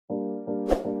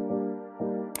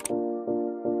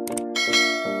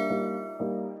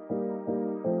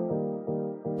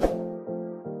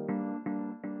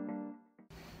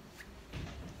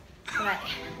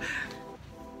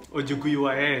Ojo guyu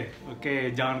wae.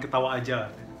 Oke, jangan ketawa aja.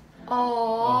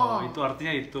 Oh, itu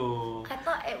artinya itu. I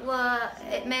thought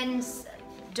it means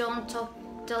don't talk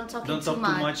Don't talk too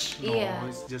much. No, Yeah.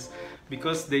 it's just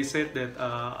because they said that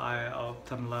I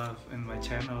often laugh in my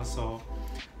channel, so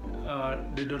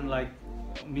they don't like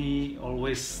me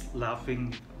always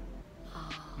laughing.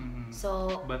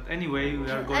 So, But anyway, we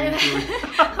are going to.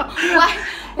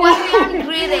 why we are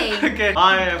greeting? Okay.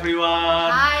 Hi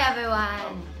everyone. Hi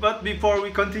everyone. But before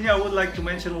we continue, I would like to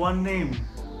mention one name.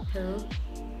 Who?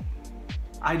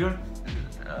 I don't.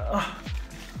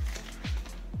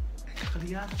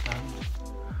 Kelihatan.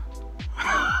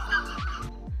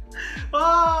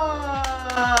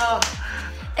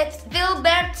 It's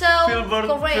Filberto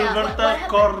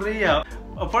Correa.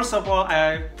 First of all,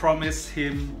 I promised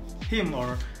him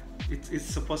or it's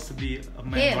supposed to be a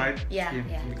man, Him. right? Yeah, him,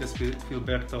 yeah. because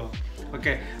Filberto.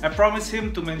 Okay, I promised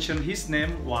him to mention his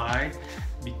name. Why?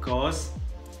 Because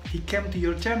he came to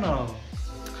your channel.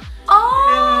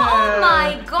 Oh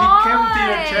my god! He came to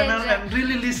your channel and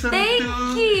really listened to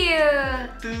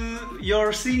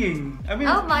your singing. I mean,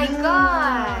 oh my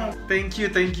god! Thank you,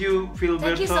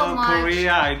 Filberto so much.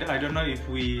 Correa. I don't know if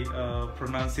we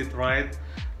pronounce it right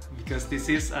because this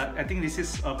is I think this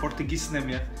is a Portuguese name,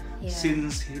 yeah.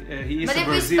 Since he is but a if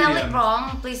we Brazilian. spell it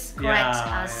wrong, please correct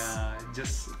us. Yeah,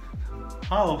 just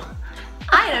how?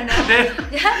 I don't know.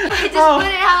 Just put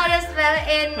it how to spell it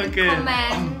in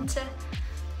comment.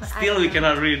 Still we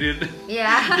cannot read it.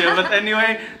 Yeah. Yeah, but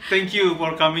anyway, thank you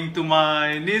for coming to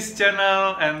my niece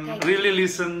channel and really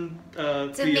listen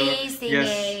to me singing.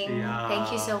 Yes, yeah.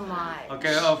 Thank you so much.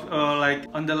 Okay, like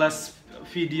on the last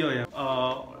video, yeah,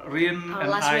 Rin and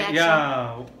last I,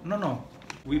 reaction. no,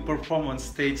 we perform on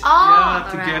stage, Right.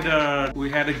 together. We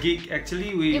had a gig.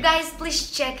 Actually, You guys please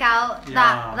check out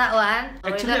that one.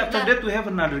 Actually, after that we have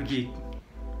another gig.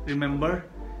 Remember?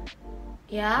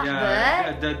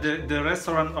 Yeah, but the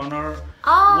restaurant owner.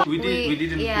 We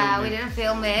didn't film it. we didn't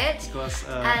film it Because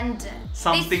and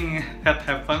something had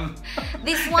happened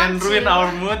this one and ruined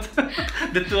our mood,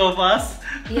 the two of us.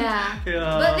 Yeah.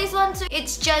 Yeah. But this one too,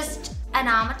 it's just an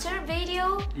amateur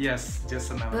video. Yes,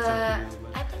 just an amateur video.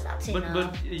 I think that's But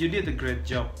enough. you did a great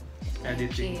job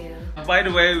editing. Thank you. By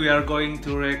the way, we are going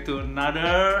to react to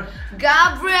another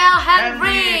Gabriel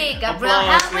Henrique. Gabriel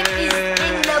Applause, Henrique is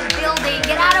in the building.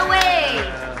 Get out of the way.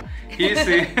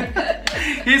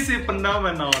 He's a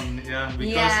phenomenon, yeah.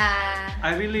 Because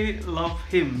I really love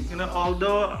him. You know,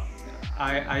 although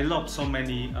I love so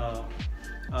many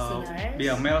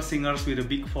male singers with a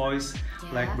big voice,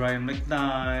 like Brian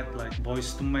McKnight, like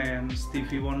Boyz II Men,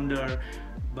 Stevie Wonder,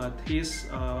 but he's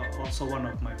also one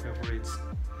of my favorites.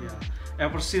 Yeah.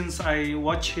 Ever since I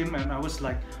watched him, and I was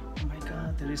like, oh my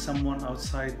God, there is someone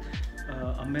outside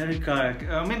America.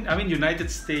 I mean United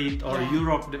States or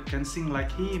Europe that can sing like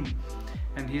him,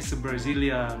 and he's a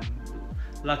Brazilian.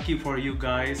 Lucky for you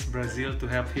guys, Brazil, to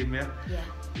have him. Yeah.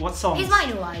 What song? He's my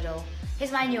new idol.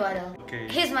 Okay.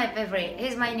 He's my favorite.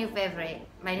 He's my new favorite.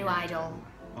 My new idol.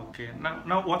 Okay.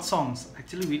 Now what songs?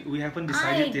 Actually, we haven't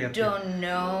decided yet. I don't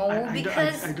know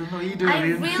because I don't know either.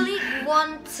 I really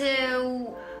want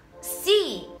to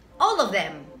see all of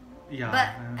them. Yeah.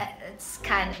 But it's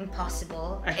kind of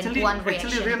impossible in one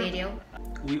reaction video.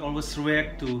 We always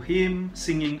react to him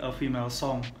singing a female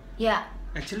song. Yeah.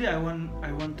 Actually, I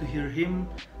want to hear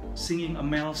him singing a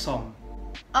male song.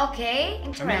 Okay,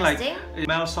 interesting. I mean, like a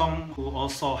male song who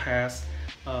also has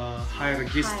high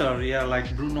register,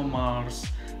 like Bruno Mars.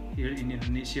 Here in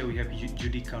Indonesia we have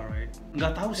Judika, right?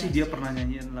 Nggak tahu sih dia pernah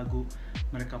nyanyiin lagu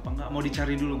mereka apa nggak? Mau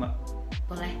dicari dulu nggak?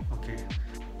 Boleh. Oke,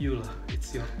 you lah,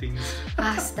 it's your things.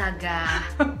 Astaga.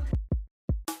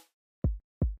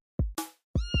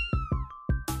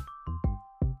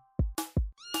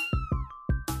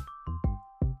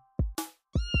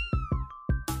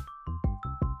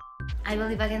 I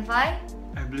Believe I Can Fly?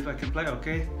 I Believe I Can Fly,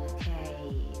 okay.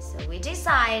 Okay, so we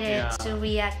decided to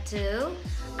react to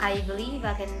I Believe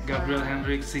I Can Fly. Gabriel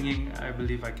Henrique singing I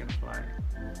Believe I Can Fly.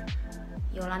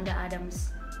 Yolanda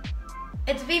Adams.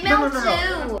 It's female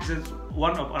too! It's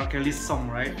one of R. Kelly's song,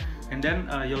 right? And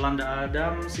then Yolanda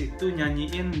Adams itu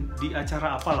nyanyiin di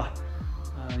acara apalah.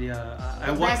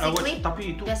 I watch,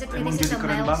 tapi itu emang jadi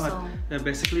keren banget.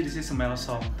 Basically this is a male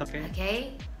song.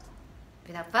 Okay,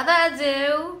 without further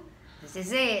ado, this is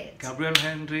it. Gabriel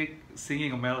Henrique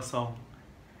singing a male song.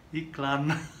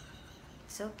 Iklan.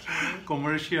 It's okay.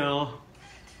 Commercial.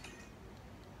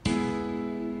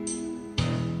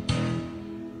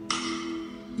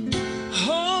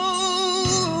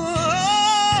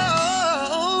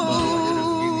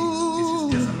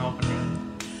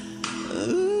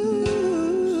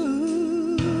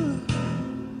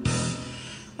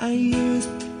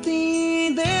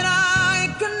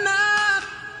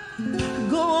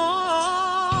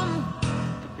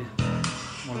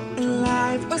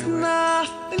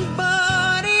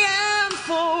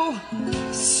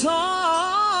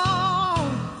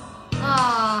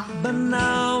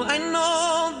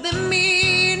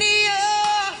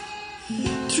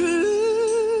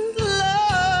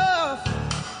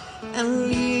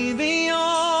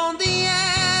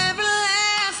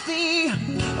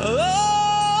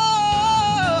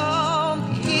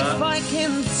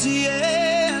 see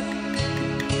it.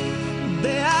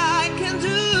 That I can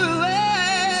do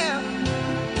it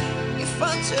if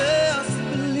I just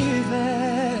believe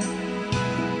it.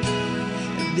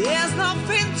 There's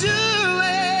nothing to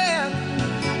it.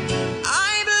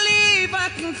 I believe I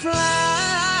can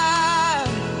fly.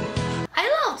 I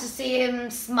love to see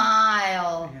him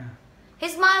smile. Yeah.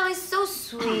 His smile is so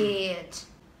sweet.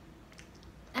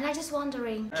 And I just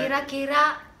wondering,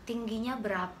 kira-kira tingginya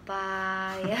berapa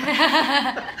ya?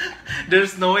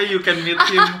 There's no way you can meet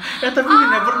him. Tapi we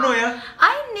never know ya.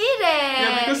 I need it.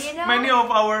 Yeah, because you know? many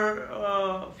of our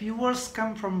viewers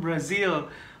come from Brazil.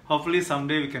 Hopefully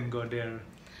someday we can go there.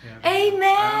 Yeah.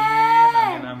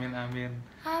 Amen. Amin, amin, amin.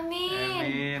 Amin.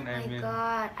 Amin, Oh my amin.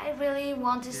 God, I really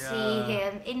want to see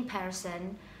Yeah. him in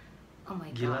person. Oh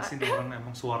my Gila God. sih nih orang,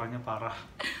 emang suaranya parah.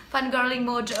 Fangirling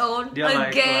mode on Dia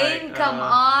again. Come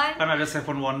on. Kan ada 7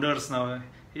 wonders now.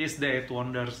 He is the 8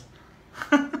 wonders.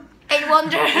 8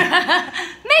 wonder.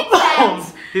 Makes sense.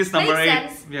 He's number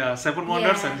Makes 8. Yeah, 7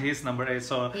 wonders Yeah. and he's number 8.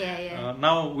 So Yeah.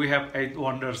 now we have 8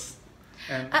 wonders.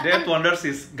 And the 8 wonders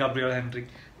is Gabriel Henrique.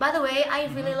 By the way,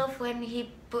 I really love when he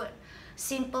put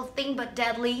simple thing but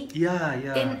deadly Yeah.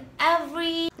 in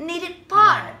every needed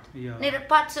part. Yeah. Needed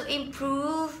part to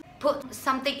improve. Put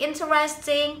something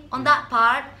interesting on that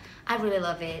part. I really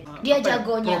love it. Dia Apa ya?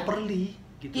 jagonya. Properly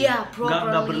gitu. Iya, Nggak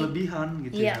properly. berlebihan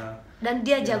gitu Iya. ya. Dan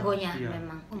dia Yeah, jagonya yeah.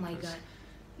 memang. Oh my God.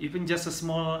 Even just a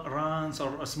small runs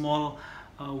or a small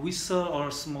whistle or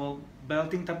small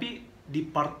belting, tapi di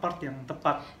part-part yang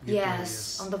tepat gitu.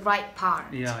 Yes, on the right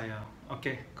part. Yeah.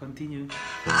 Okay, continue.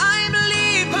 I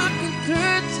believe I can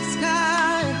touch the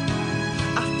sky.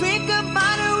 I think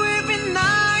about it every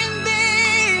night and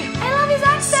day. I love his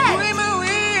accent. Spread my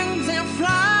wings and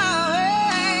fly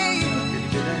away.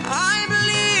 I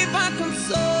believe I can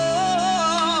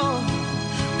soar.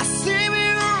 I see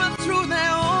me run through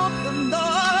that open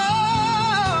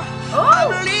door. I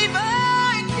believe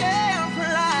I can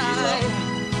fly.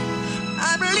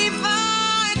 I believe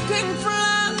I can fly.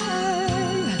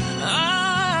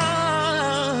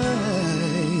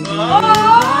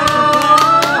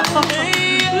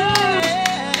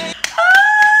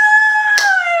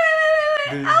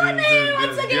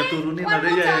 Dia turunin One more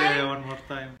nadanya time. ya, one more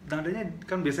time. Nadanya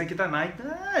kan biasanya kita naik,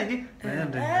 ini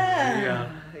ya.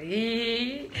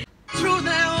 Through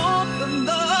that open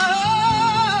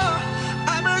door,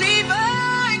 I believe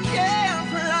I can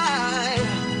fly.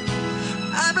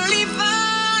 I believe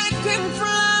I can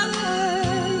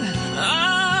fly. I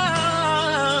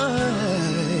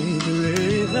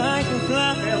believe I can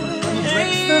fly.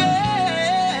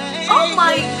 Oh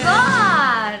my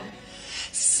God.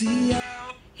 See,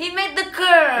 He made the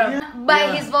curve by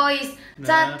Yeah. his voice.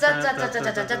 Ta ta ta ta ta ta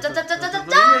ta ta ta ta ta ta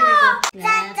ta.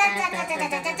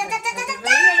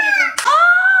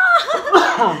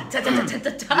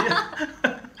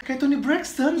 Kayak Tony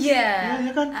Braxton. Yeah.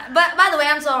 Ya kan? But by the way,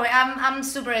 I'm sorry. I'm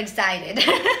super excited.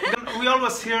 We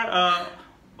always hear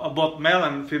about male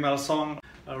and female song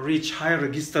reach high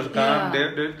register kan.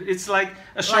 Yeah. It's like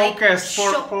a showcase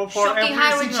for shocking every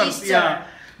high singers. register. Yeah.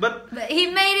 But But he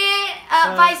made it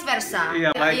vice versa.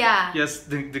 yeah, like Yeah. yes,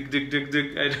 dig.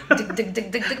 I don't-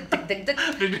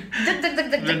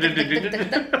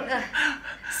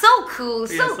 So cool,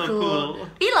 so Yeah, so cool. cool.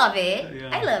 We love it.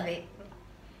 Yeah. I love it.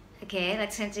 Okay,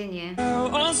 let's continue. I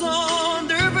was on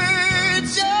the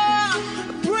verge of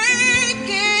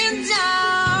breaking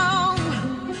down.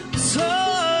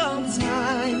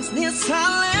 Sometimes this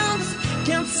silence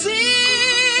can see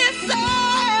sound.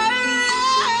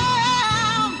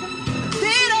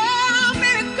 Did a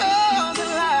miracle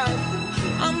in life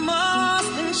I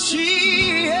must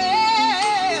achieve.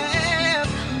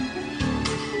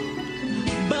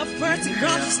 But first it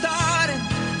got started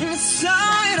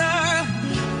inside her.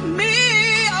 Me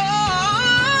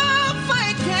off,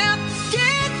 I can't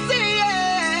get the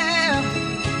air.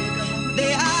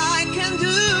 That I can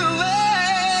do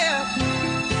it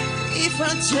if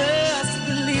I just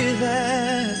believe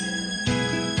it.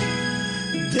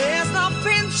 There's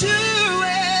nothing to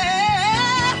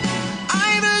it.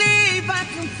 I believe I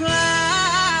can fly.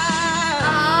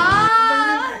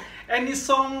 Any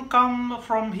song come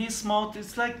from his mouth,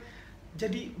 it's like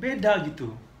jadi beda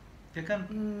gitu. Ya kan?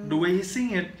 The way he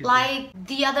sing it gitu. Like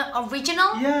the other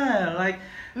original, Yeah, like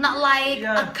not like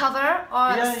Yeah. a cover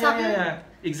or something.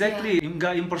 Exactly.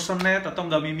 Nggak impersonate atau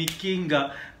nggak mimicking,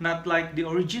 not like the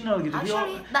original gitu.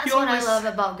 Actually, He that's what I always love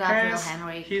about Gabriel has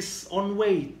Henrique. his own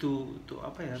way to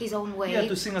apa ya? His own way. Yeah,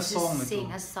 to sing a song To itu. sing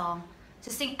a song. To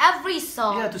sing every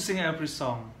song. Yeah, to sing every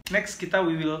song. Next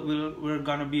we're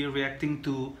gonna be reacting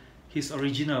to his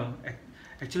original.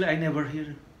 Actually, I never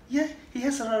hear. Yeah, he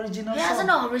has an original He song. has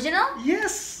an original?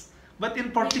 Yes, But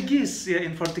in Portuguese, yeah,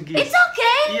 in Portuguese. It's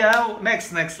okay. Yeah, next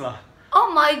lah.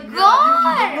 Oh my You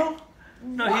god. don't know?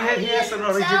 No, he has an Why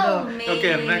you original. tell me?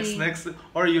 Okay, next,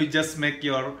 or you just make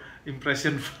your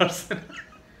impression first,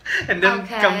 and then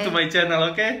Okay. come to my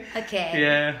channel, okay? Okay.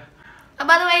 Yeah.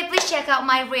 By the way, please check out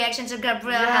my reaction to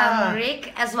Gabriel Yeah.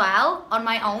 Henrique as well on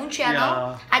my own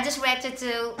channel. Yeah. I just reacted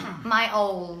to my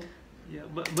old. Yeah,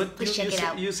 but Please check it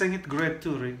out. you sang it great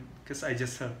too, Ring. Because I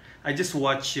just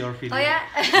watched your video. Oh yeah,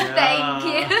 Yeah. thank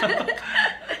you.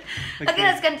 Okay. Okay,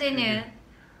 let's continue.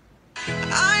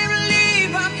 I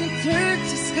believe I can turn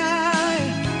to sky.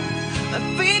 I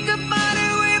think about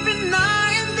it every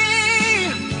night and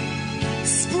day.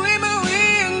 Spread my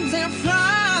wings and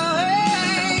fly.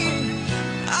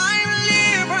 I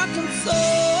believe I can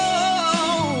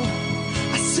soar.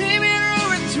 I see me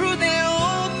rolling through the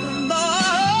open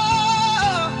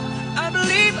door. I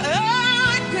believe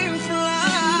I can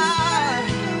fly.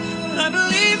 I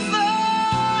believe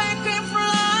I can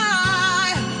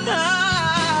fly.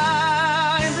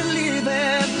 I believe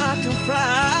that I can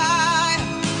fly.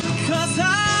 'Cause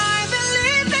I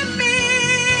believe in me.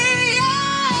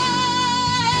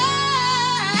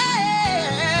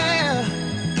 Yeah.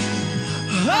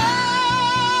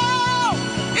 Oh,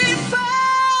 if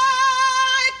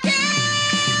I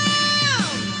can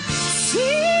see.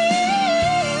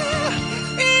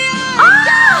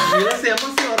 Gila sih,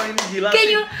 emang sih orang ini gila Can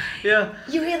sih. you Ya.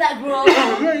 you hear that growl?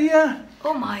 Iya.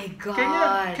 Oh my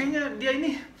god. Kayaknya dia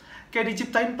ini kayak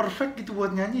diciptain perfect gitu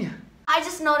buat nyanyi ya. I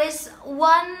just noticed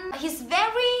he's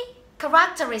very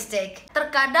characteristic.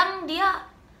 Terkadang dia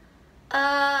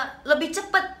lebih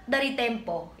cepat dari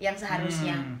tempo yang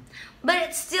seharusnya.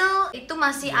 But still itu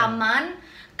masih aman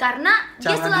karena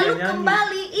dia Cara selalu dia nyanyi.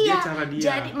 kembali. Dia Iya. cara dia.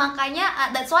 Jadi makanya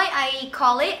that's why I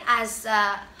call it as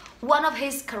one of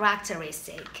his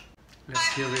characteristic. Let's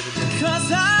hear it again. 'Cause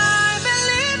I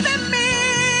believe in me.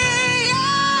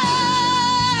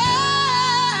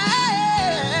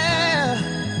 Yeah.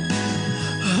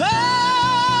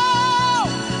 Oh,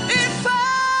 if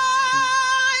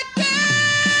I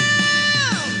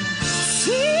can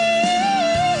see,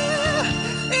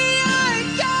 I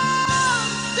can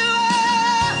do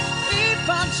it. If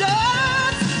I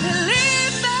just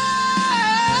believe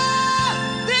that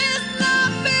there's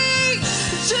nothing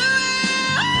to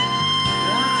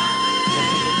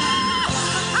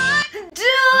Do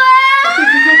it! Tapi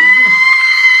jujur,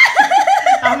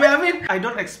 I mean, I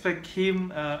don't expect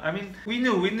him. We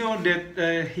know that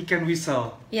he can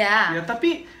whistle. Yeah. Ya,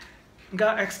 tapi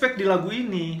nggak expect di lagu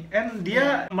ini, and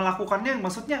dia melakukannya,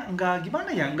 maksudnya nggak gimana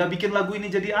ya, nggak bikin lagu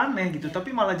ini jadi aneh gitu, tapi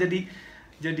malah jadi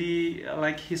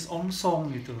like his own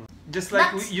song gitu. Just like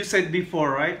you said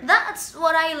before, right? That's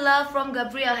what I love from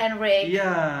Gabriel Henrique.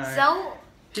 Yeah. So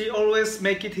He always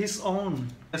make it his own.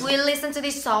 we listen to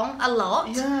this song a lot,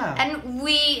 Yeah. and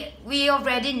we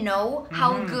already know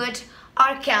how good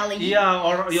R. Kelly Iya,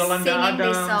 or Yolanda singing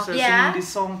this Adams song. singing Yeah. this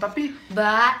song, tapi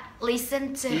But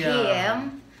listen to Yeah.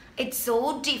 him, it's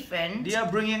so different. dia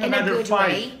bringing in a another good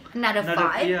vibe. way, another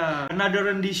vibe. Yeah,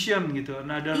 another rendition gitu,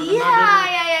 another.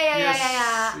 Yeah.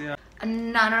 Yeah.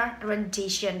 Another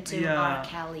rendition to Yeah. R.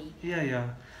 Kelly.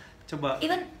 Iya. Coba.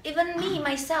 Even me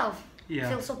myself Yeah.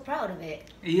 feel so proud of it.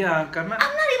 Iya, karena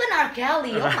I'm not even R.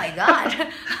 Kelly. Oh my god.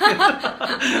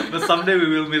 but someday we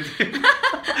will meet him.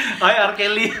 Hi R.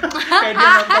 Kelly. Kayak dia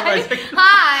nonton aja.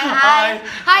 Hi,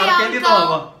 R. Kelly Uncle. tau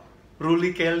apa?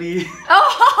 Ruli Kelly. Oh,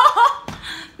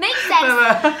 makes sense.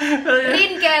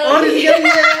 Rin Kelly. Oh, Rin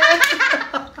Kelly.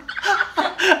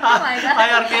 Oh my god. Hi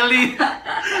R. Kelly.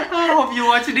 I hope you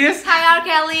watch this. Hi R.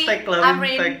 Kelly. Tag lah, I'm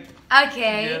Rin, Rin. tag.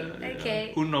 Okay. Yeah,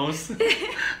 Okay. Who knows?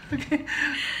 Okay.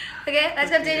 Okay, let's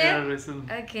continue. Yeah, listen.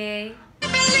 Okay.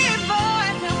 believe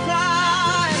I can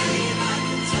fly.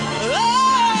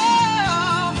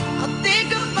 Oh, I think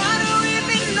about it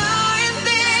every night and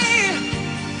day.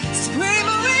 Scream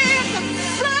away and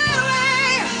fly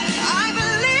away. I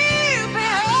believe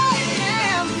I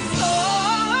can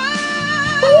soar.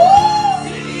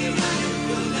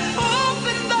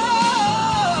 Open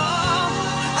door.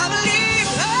 I believe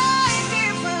I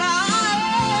can fly.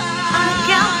 I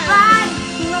can fly.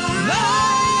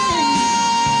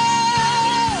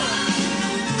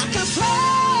 I can fly.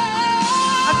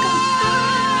 I can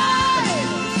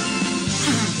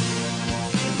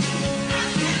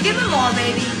Give me more,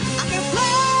 baby. I can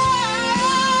fly.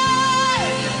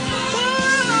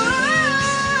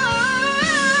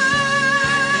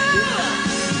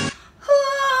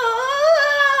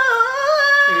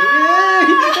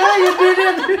 Yeah, you did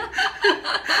it.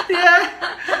 Yeah.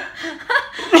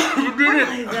 You did Oh it.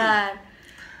 my god.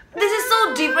 This is so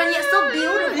different yet so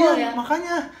beautiful. Iya, Yeah.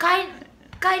 makanya.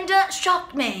 Kinda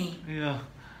shocked me. Iya.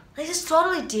 This is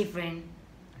totally different.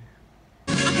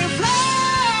 I can fly.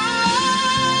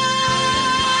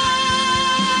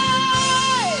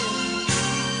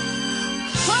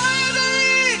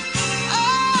 Finally,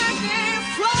 I can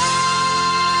fly.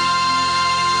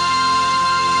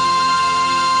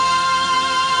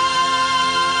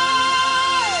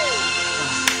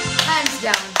 Hands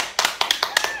down.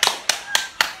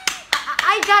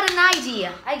 I got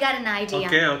an idea.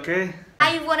 Okay, okay.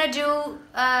 I wanna do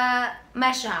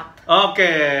mashup.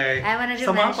 Okay. I wanna do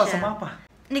sama apa? mashup. Sama apa?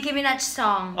 Nicki Minaj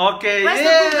song. Okay, Where's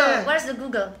the Google? Where's the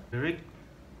Google? Lyric.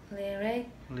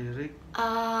 Lyric.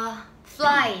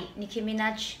 Fly. Nicki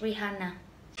Minaj, Rihanna.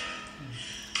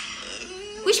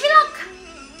 Wish me luck.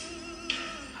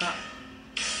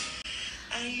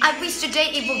 I wish today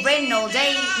it would rain all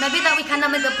day. Maybe that we cannot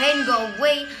make the pain go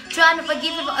away. Trying to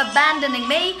forgive you for abandoning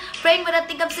me. Praying but I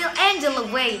think I'm still angel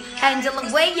away. Angel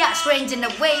away, yeah, strange in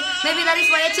a way. Maybe that is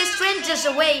why I chase strangers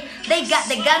away. They got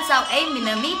their guns out aiming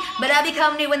at me, but I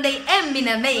become near when they aiming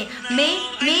at me. Me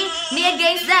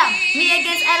against them. Me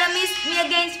against enemies, me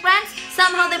against friends.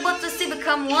 Somehow they both just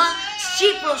become one.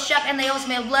 Sheep will shock and they all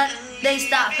smell blood. They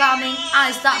start coming, I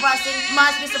start rushing.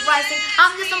 Must be surprising,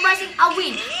 I'm just embracing. I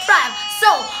win, thrive, so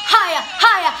higher,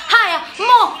 higher, higher,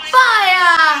 more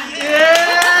fire.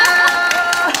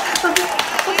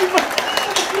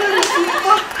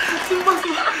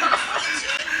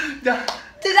 Yeah.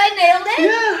 Did I nail it?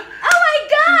 Yeah. Oh my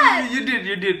god. You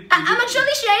did. I'm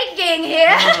actually shaking here.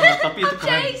 Tapi itu I'm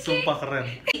keren, shaking. sumpah keren.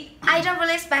 I don't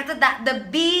really expect that the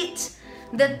beat,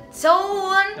 the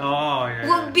tone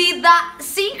would be that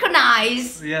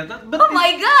synchronized. Yeah, oh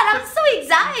my god, I'm so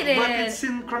excited. But it's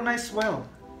synchronized well.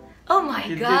 Oh my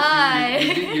god.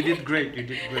 You did great.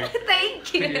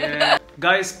 Thank you. Yeah.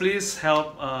 Guys, please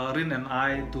help Rin and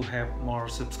I to have more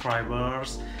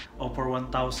subscribers, over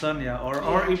 1,000,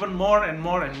 or even more and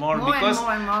more because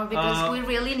we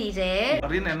really need it.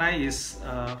 Rin and I is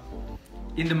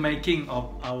in the making of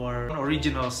our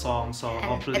original song, so And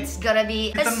hopefully it's gonna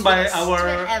be written by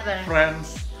our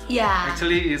friends. Yeah.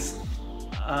 Actually, is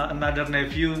another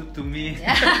nephew to me,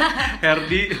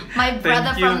 Herdi. My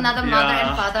brother from another mother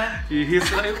and father. He's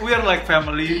like, we are like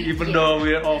family, even though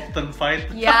we often fight.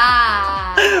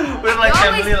 Yeah. We're like We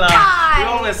family always lah. fight. We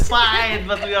always fight,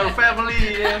 but we are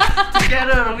family. Yeah.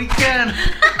 Together we can.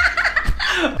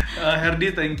 Herdi,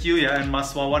 thank you ya, and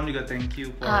Mas Wawan juga thank you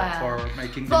for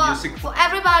making the music. For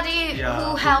everybody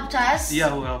who helped us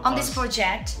on this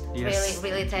project. Yes.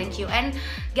 Really thank you. And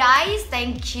guys,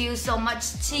 thank you so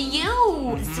much to you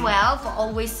as well for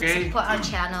always support our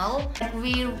channel.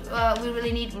 We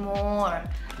really need more.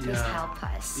 Please help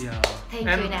us. Thank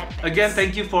you in advance. Again,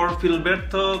 thank you for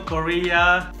Filberto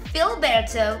Korea.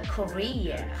 Filberto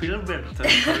Korea.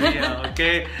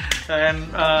 Okay. And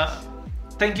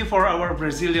thank you for our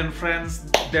Brazilian friends.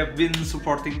 They've been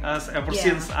supporting us ever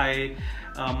since I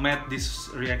made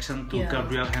this reaction to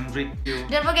Gabriel Henrique.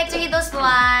 Don't forget to hit those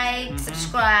like,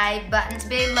 subscribe buttons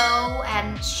below,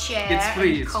 and share. It's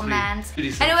free. And comments.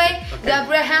 Free. Anyway,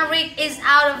 Gabriel Henrique is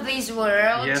out of this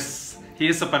world. Yes, he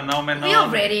is a phenomenon. We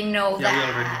already know that.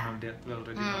 We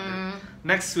already know that.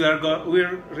 Next, we'll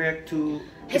react to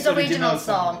his original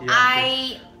song.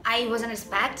 Yeah, I wasn't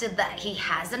expected that he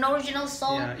has an original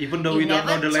song. Yeah, even though we don't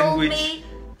know the language. Me.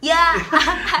 Yeah.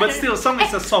 But still, song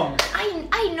is a song.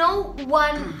 I know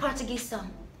one Portuguese song.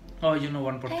 Oh, you know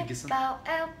one Portuguese song?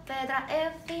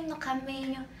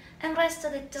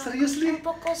 Seriously? Is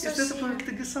that a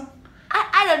Portuguese song?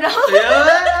 I don't know.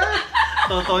 Yeah.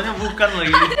 Tau-taunya bukan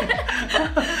lagi.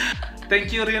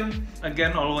 Thank you, Rin.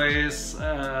 Again, always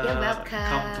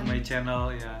come to my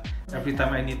channel. Yeah. Every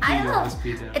time I need to, you always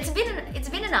be there. It's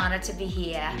been an honor to be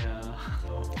here. Yeah.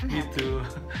 Me too.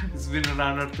 It's been an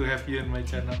honor to have you in my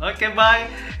channel. Okay, bye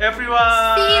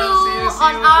everyone. See you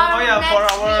on our next for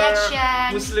our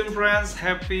reaction. Muslim friends,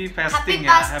 happy fasting.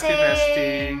 Happy fasting. Happy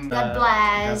fasting. God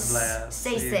bless. God bless.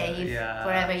 Stay safe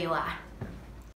wherever you are.